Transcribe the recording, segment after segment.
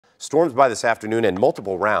Storms by this afternoon and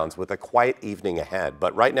multiple rounds with a quiet evening ahead.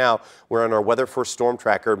 But right now, we're on our Weather First storm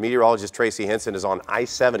tracker. Meteorologist Tracy Hinson is on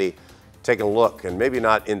I-70 taking a look, and maybe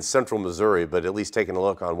not in central Missouri, but at least taking a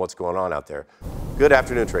look on what's going on out there. Good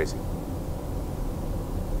afternoon, Tracy.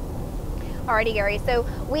 Alrighty, Gary. So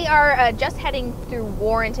we are just heading through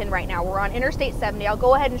Warrenton right now. We're on Interstate 70. I'll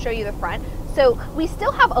go ahead and show you the front. So we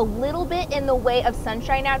still have a little bit in the way of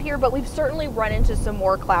sunshine out here, but we've certainly run into some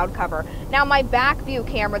more cloud cover. Now my back view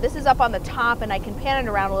camera, this is up on the top and I can pan it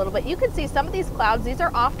around a little bit. You can see some of these clouds. These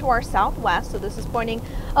are off to our southwest. So this is pointing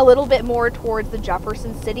a little bit more towards the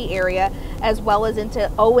Jefferson City area, as well as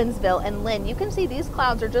into Owensville and Lynn. You can see these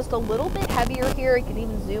clouds are just a little bit heavier here. You can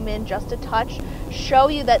even zoom in just a touch, show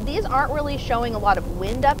you that these aren't really showing a lot of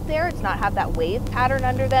wind up there. It's not have that wave pattern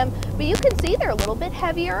under them, but you can see they're a little bit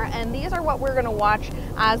heavier, and these are what we're going to watch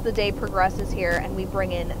as the day progresses here and we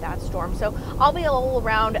bring in that storm. So I'll be all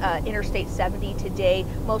around Interstate 70 today,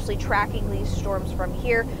 mostly tracking these storms from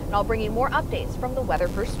here, and I'll bring you more updates from the Weather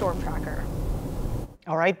First Storm Tracker.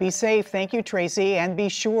 All right, be safe. Thank you, Tracy. And be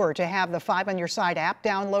sure to have the 5 on Your Side app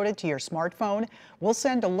downloaded to your smartphone. We'll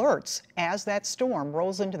send alerts as that storm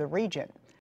rolls into the region.